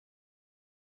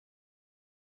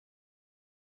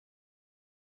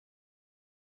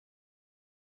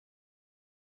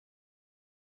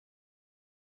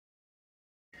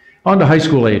On to high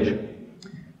school age.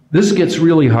 This gets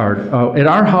really hard. At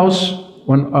our house,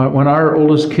 when our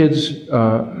oldest kids,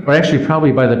 or actually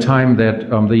probably by the time that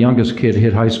the youngest kid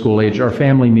hit high school age, our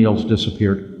family meals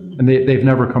disappeared, and they've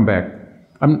never come back.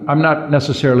 I'm not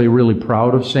necessarily really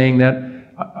proud of saying that.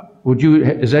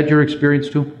 Is that your experience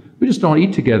too? We just don't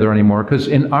eat together anymore, because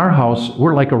in our house,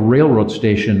 we're like a railroad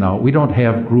station now. We don't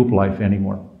have group life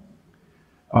anymore.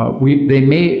 We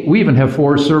even have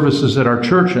 4 services at our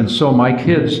church, and so my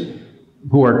kids,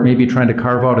 who are maybe trying to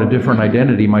carve out a different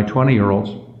identity, my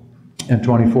 20-year-olds and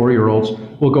 24-year-olds,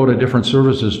 will go to different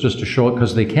services just to show it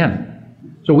because they can.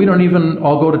 So we don't even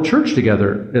all go to church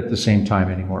together at the same time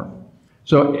anymore.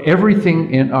 So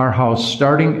everything in our house,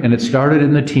 and it started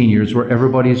in the teen years where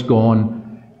everybody's going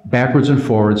backwards and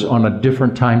forwards on a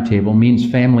different timetable, means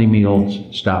family meals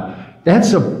stop.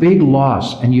 That's a big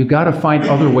loss, and you got to find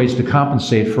other ways to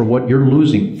compensate for what you're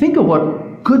losing. Think of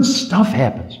what good stuff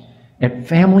happens at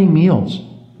family meals.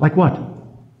 Like what?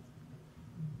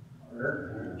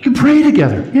 You pray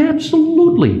together. Yeah,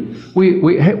 absolutely.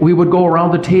 We would go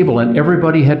around the table, and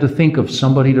everybody had to think of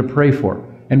somebody to pray for,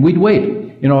 and we'd wait.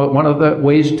 You know, one of the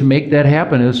ways to make that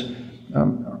happen is,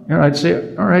 I'd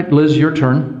say, all right, Liz, your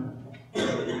turn.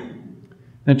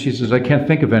 And she says, I can't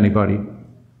think of anybody.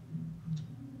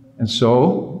 And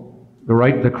so,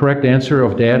 the correct answer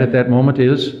of Dad at that moment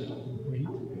is,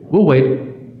 we'll wait.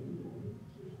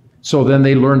 So then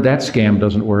they learned that scam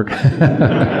doesn't work.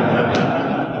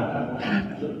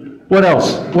 What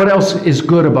else? What else is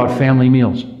good about family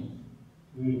meals?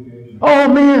 Oh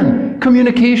man,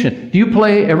 communication. Do you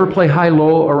ever play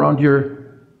high-low around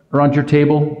your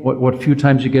table? What few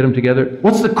times you get them together?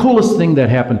 What's the coolest thing that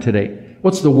happened today?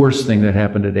 What's the worst thing that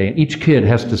happened today? And each kid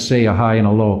has to say a high and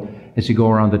a low as you go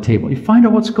around the table. You find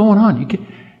out what's going on.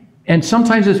 And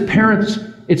sometimes as parents,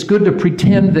 it's good to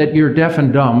pretend that you're deaf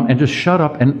and dumb and just shut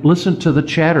up and listen to the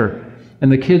chatter.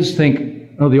 And the kids think,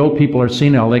 oh, the old people are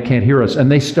senile, they can't hear us.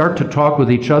 And they start to talk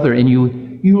with each other, and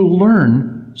you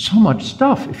learn so much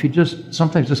stuff if you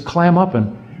sometimes just clam up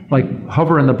and like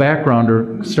hover in the background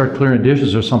or start clearing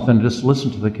dishes or something and just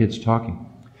listen to the kids talking.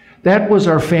 That was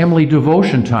our family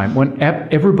devotion time, when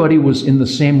everybody was in the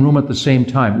same room at the same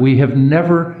time. We have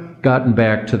never gotten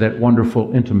back to that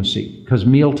wonderful intimacy, because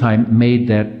mealtime made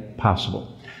that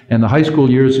possible. And the high school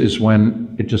years is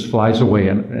when it just flies away,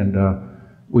 and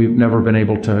we've never been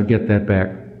able to get that back,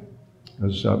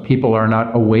 because people are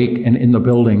not awake and in the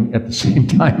building at the same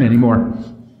time anymore.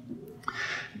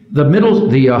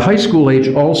 The high school age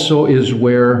also is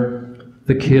where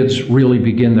the kids really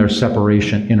begin their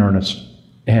separation in earnest.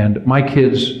 And my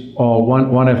kids, all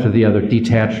one after the other,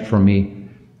 detached from me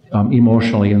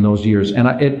emotionally in those years. And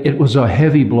it was a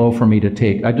heavy blow for me to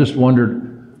take. I just wondered,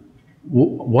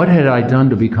 what had I done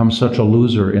to become such a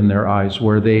loser in their eyes,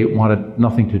 where they wanted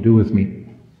nothing to do with me?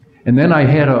 And then I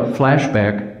had a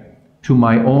flashback to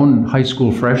my own high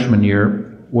school freshman year,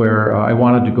 where I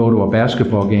wanted to go to a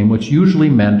basketball game, which usually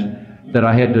meant that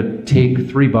I had to take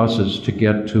 3 buses to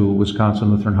get to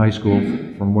Wisconsin Lutheran High School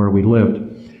from where we lived.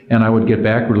 And I would get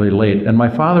back really late. And my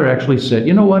father actually said,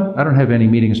 you know what, I don't have any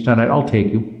meetings tonight, I'll take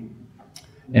you.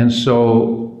 And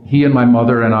so he and my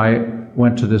mother and I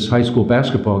went to this high school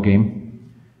basketball game.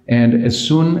 And as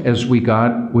soon as we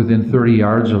got within 30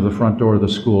 yards of the front door of the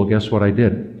school, guess what I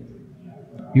did?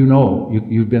 You know,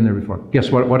 you've been there before.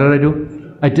 Guess what did I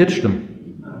do? I ditched them.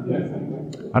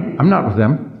 I'm not with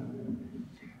them.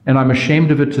 And I'm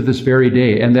ashamed of it to this very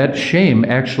day. And that shame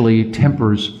actually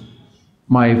tempers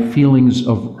my feelings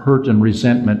of hurt and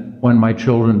resentment when my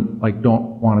children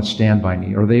don't want to stand by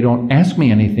me, or they don't ask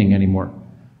me anything anymore.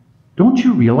 Don't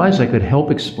you realize I could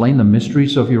help explain the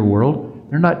mysteries of your world?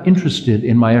 They're not interested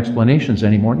in my explanations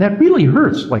anymore. And that really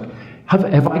hurts.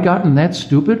 Have I gotten that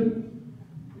stupid?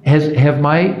 Have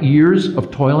my years of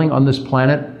toiling on this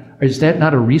planet, is that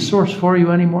not a resource for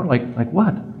you anymore? Like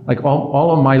what? Like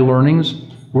all of my learnings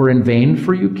were in vain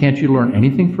for you? Can't you learn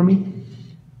anything from me?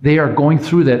 They are going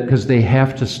through that because they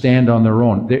have to stand on their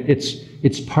own.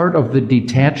 It's part of the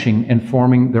detaching and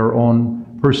forming their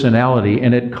own personality,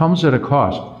 and it comes at a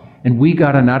cost. And we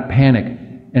got to not panic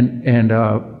and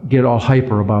get all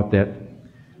hyper about that.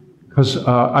 Because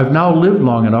I've now lived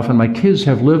long enough, and my kids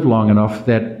have lived long enough,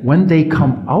 that when they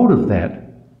come out of that,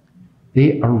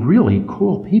 they are really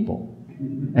cool people.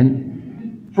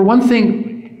 And for one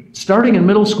thing, starting in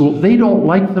middle school, they don't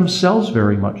like themselves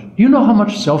very much. Do you know how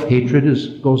much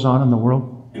self-hatred goes on in the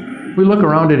world? We look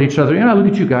around at each other,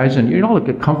 look at you guys, and you all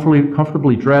look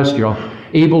comfortably dressed. You're all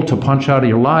able to punch out of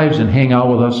your lives and hang out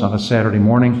with us on a Saturday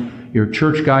morning. You're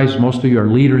church guys. Most of you are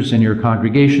leaders in your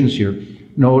congregations.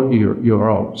 You're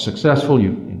all successful.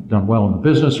 You've done well in the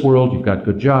business world. You've got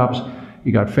good jobs.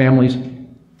 You got families.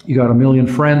 you got a million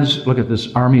friends. Look at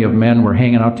this army of men. We're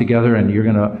hanging out together, and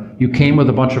you came with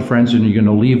a bunch of friends, and you're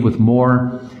gonna leave with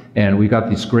more. And we got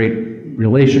these great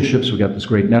relationships. We got this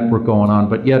great network going on.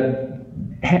 But yet,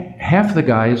 half the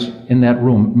guys in that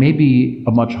room, maybe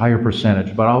a much higher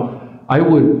percentage, but I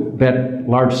would bet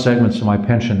large segments of my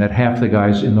pension that half the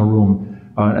guys in the room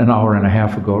an hour and a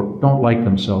half ago don't like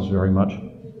themselves very much.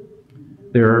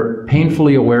 They're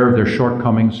painfully aware of their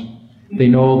shortcomings. They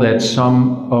know that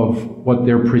some of what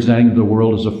they're presenting to the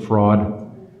world is a fraud,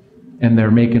 and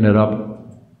they're making it up.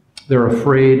 They're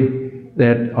afraid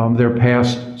that their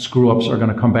past screw-ups are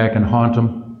going to come back and haunt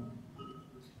them.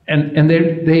 And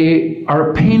they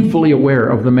are painfully aware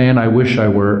of the man I wish I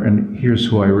were, and here's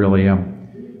who I really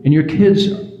am. And your kids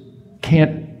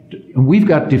can't, and we've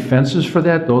got defenses for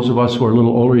that. Those of us who are a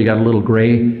little older, you got a little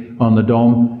gray on the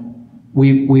dome.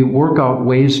 We work out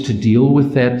ways to deal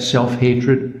with that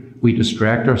self-hatred. We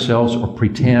distract ourselves or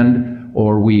pretend,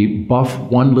 or we buff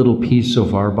one little piece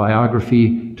of our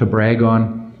biography to brag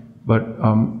on. But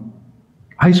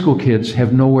high school kids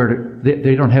have nowhere to,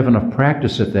 they don't have enough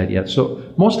practice at that yet. So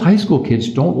most high school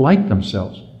kids don't like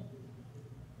themselves.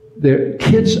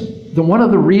 One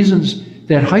of the reasons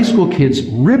that high school kids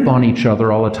rip on each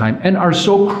other all the time and are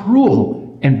so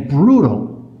cruel and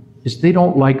brutal is they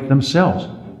don't like themselves.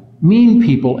 Mean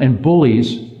people and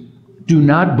bullies do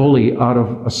not bully out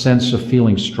of a sense of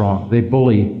feeling strong. They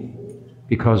bully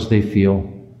because they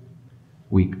feel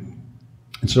weak.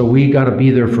 And so we got to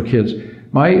be there for kids.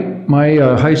 My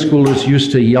high schoolers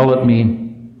used to yell at me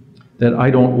that I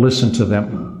don't listen to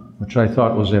them, which I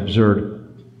thought was absurd.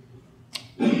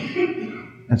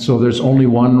 And so there's only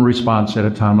one response at a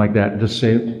time like that. Just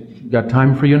say, got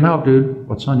time for you now, dude.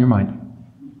 What's on your mind?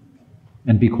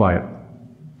 And be quiet.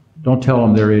 Don't tell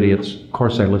them they're idiots. Of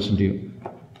course I listen to you.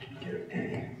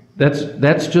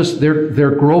 That's just,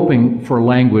 they're groping for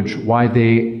language why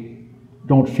they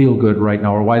don't feel good right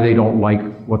now, or why they don't like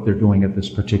what they're doing at this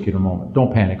particular moment.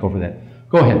 Don't panic over that.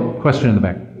 Go ahead. Question in the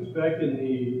back. It was back in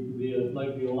the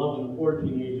 11 to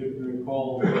 14 age, if you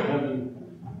recall,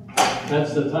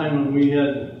 that's the time when we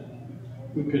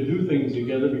could do things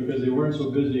together because they weren't so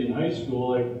busy in high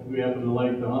school. Like we happened to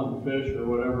like to hunt the fish or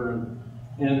whatever,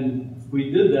 and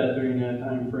we did that during that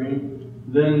time frame.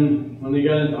 Then when they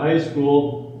got into high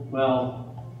school,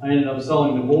 well, I ended up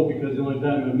selling the boat because the only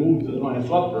time I moved is when I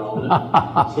slept around it.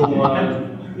 So,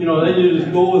 then you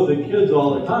just go with the kids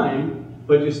all the time,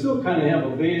 but you still kind of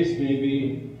have a base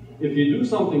maybe. If you do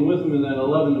something with them in that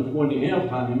 11 to 20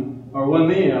 halftime, or when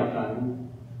they have time,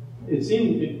 it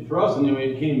seemed, for us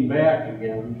anyway, it came back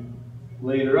again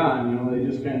later on. They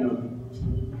just kind of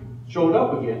showed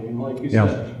up again, like you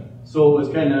said. So it was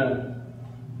kind of,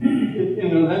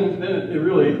 then it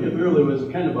really was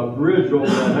kind of a bridge over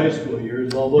the high school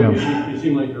years, although you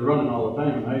seem like you're running all the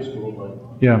time in high school, but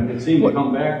it seemed to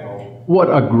come back though. What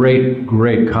a great,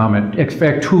 great comment. In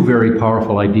fact, two very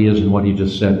powerful ideas in what he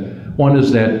just said. One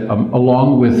is that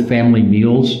along with family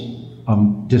meals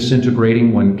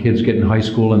disintegrating when kids get in high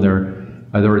school and they're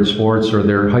either in sports or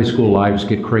their high school lives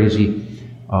get crazy,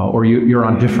 or you're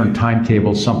on different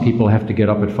timetables. Some people have to get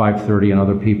up at 5:30 and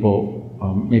other people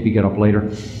maybe get up later.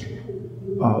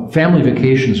 Family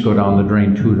vacations go down the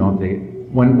drain too, don't they?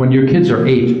 When your kids are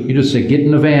 8, you just say, get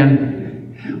in the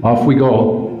van, off we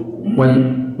go.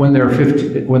 When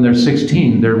they're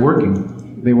 16, they're working.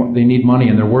 They need money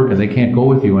and they're working. They can't go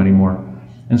with you anymore.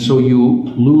 And so you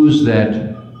lose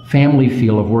that family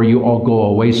feel of where you all go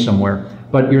away somewhere.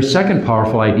 But your second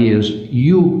powerful idea is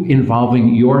you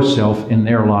involving yourself in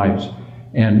their lives.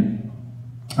 And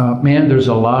man, there's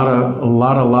a lot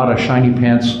of shiny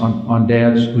pants on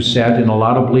dads who sat in a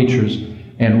lot of bleachers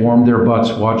and warmed their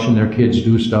butts watching their kids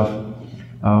do stuff.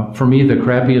 For me, the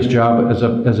crappiest job as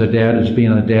a dad is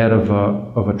being a dad of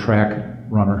a track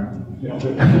runner.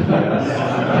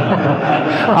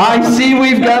 I see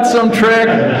we got some track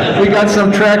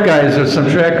guys or some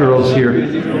track girls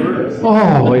here.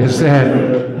 Oh, is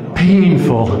that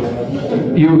painful.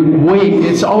 You wait,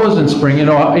 it's always in spring.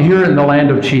 Here in the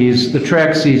land of cheese, the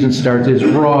track season starts, it's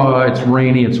raw, it's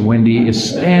rainy, it's windy, you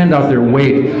stand out there,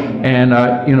 wait, and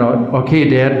okay,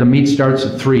 Dad, the meet starts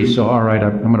at 3, so all right,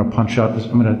 I'm gonna punch out,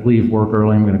 I'm gonna leave work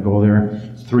early, I'm gonna go there,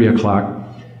 it's 3 o'clock.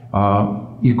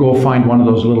 You go find one of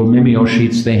those little Mimeo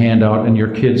sheets they hand out, and your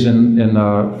kid's in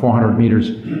 400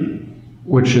 meters,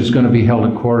 which is gonna be held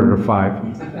at 4:45.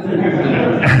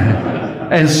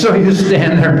 And so you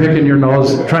stand there picking your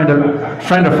nose, trying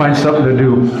to find something to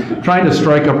do, trying to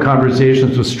strike up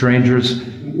conversations with strangers,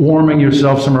 warming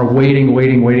yourself somewhere, waiting.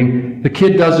 The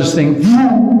kid does this thing,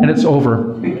 and it's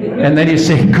over. And then you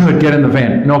say, good, get in the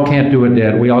van. No, can't do it,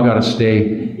 Dad. We all got to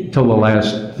stay. till the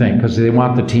last thing, because they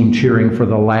want the team cheering for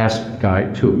the last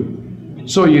guy too.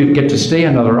 So you get to stay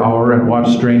another hour and watch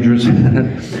strangers.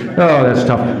 Oh, that's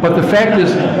tough. But the fact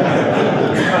is,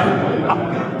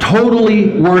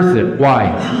 totally worth it.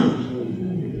 Why?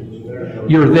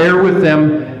 You're there with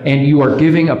them, and you are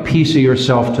giving a piece of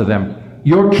yourself to them.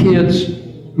 Your kids,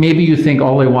 maybe you think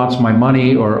all they want is my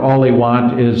money, or all they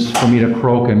want is for me to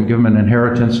croak and give them an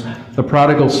inheritance. The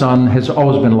prodigal son has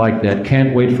always been like that.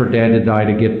 Can't wait for dad to die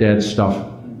to get dad's stuff.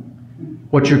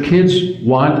 What your kids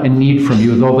want and need from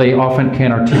you, though they often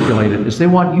can't articulate it, is they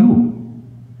want you.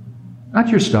 Not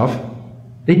your stuff.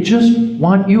 They just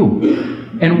want you.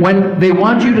 And when they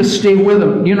want you to stay with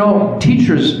them, you know,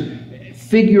 teachers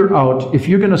figure out, if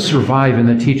you're going to survive in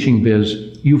the teaching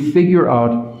biz, you figure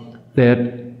out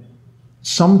that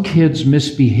some kids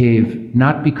misbehave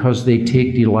not because they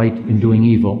take delight in doing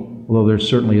evil, although there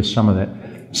certainly is some of that.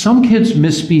 Some kids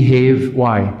misbehave,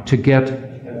 why? To get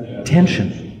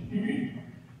attention.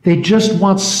 They just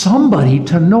want somebody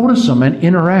to notice them and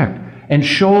interact and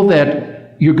show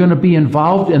that you're going to be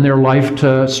involved in their life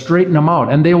to straighten them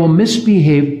out. And they will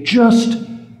misbehave just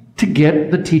to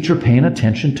get the teacher paying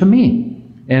attention to me.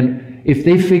 And if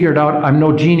they figured out I'm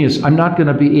no genius, I'm not going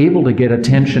to be able to get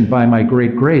attention by my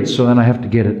great grades, so then I have to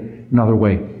get it another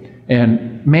way.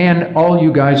 And man, all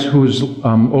you guys whose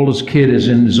oldest kid is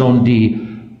in Zone D,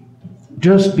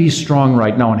 just be strong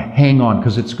right now and hang on,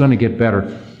 because it's going to get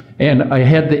better. And I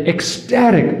had the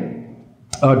ecstatic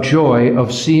joy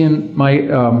of seeing my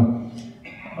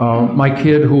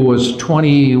kid, who was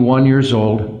 21 years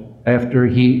old, after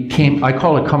he came, I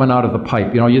call it coming out of the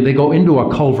pipe. You know, they go into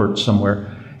a culvert somewhere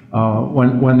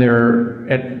when they're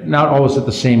not always at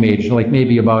the same age, like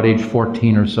maybe about age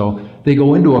 14 or so. They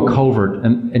go into a culvert,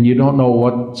 and you don't know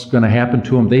what's going to happen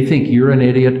to them. They think you're an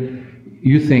idiot.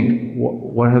 You think,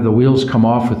 what have the wheels come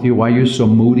off with you? Why are you so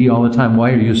moody all the time?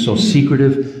 Why are you so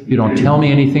secretive? You don't tell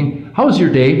me anything. How was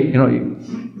your day? You know,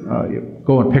 you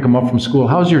go and pick them up from school.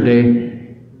 How's your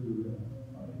day?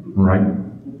 Right.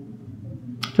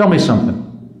 Tell me something.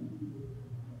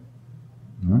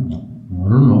 I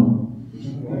don't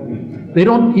know. They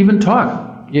don't even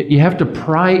talk. You have to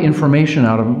pry information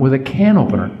out of them with a can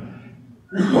opener.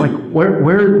 Like,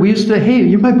 where we used to, hey,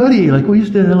 you're my buddy. Like, we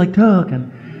used to like talk.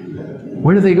 And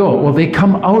where do they go? Well, they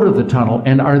come out of the tunnel.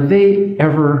 And are they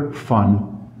ever fun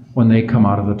when they come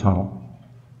out of the tunnel?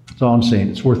 That's all I'm saying.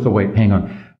 It's worth the wait. Hang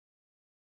on.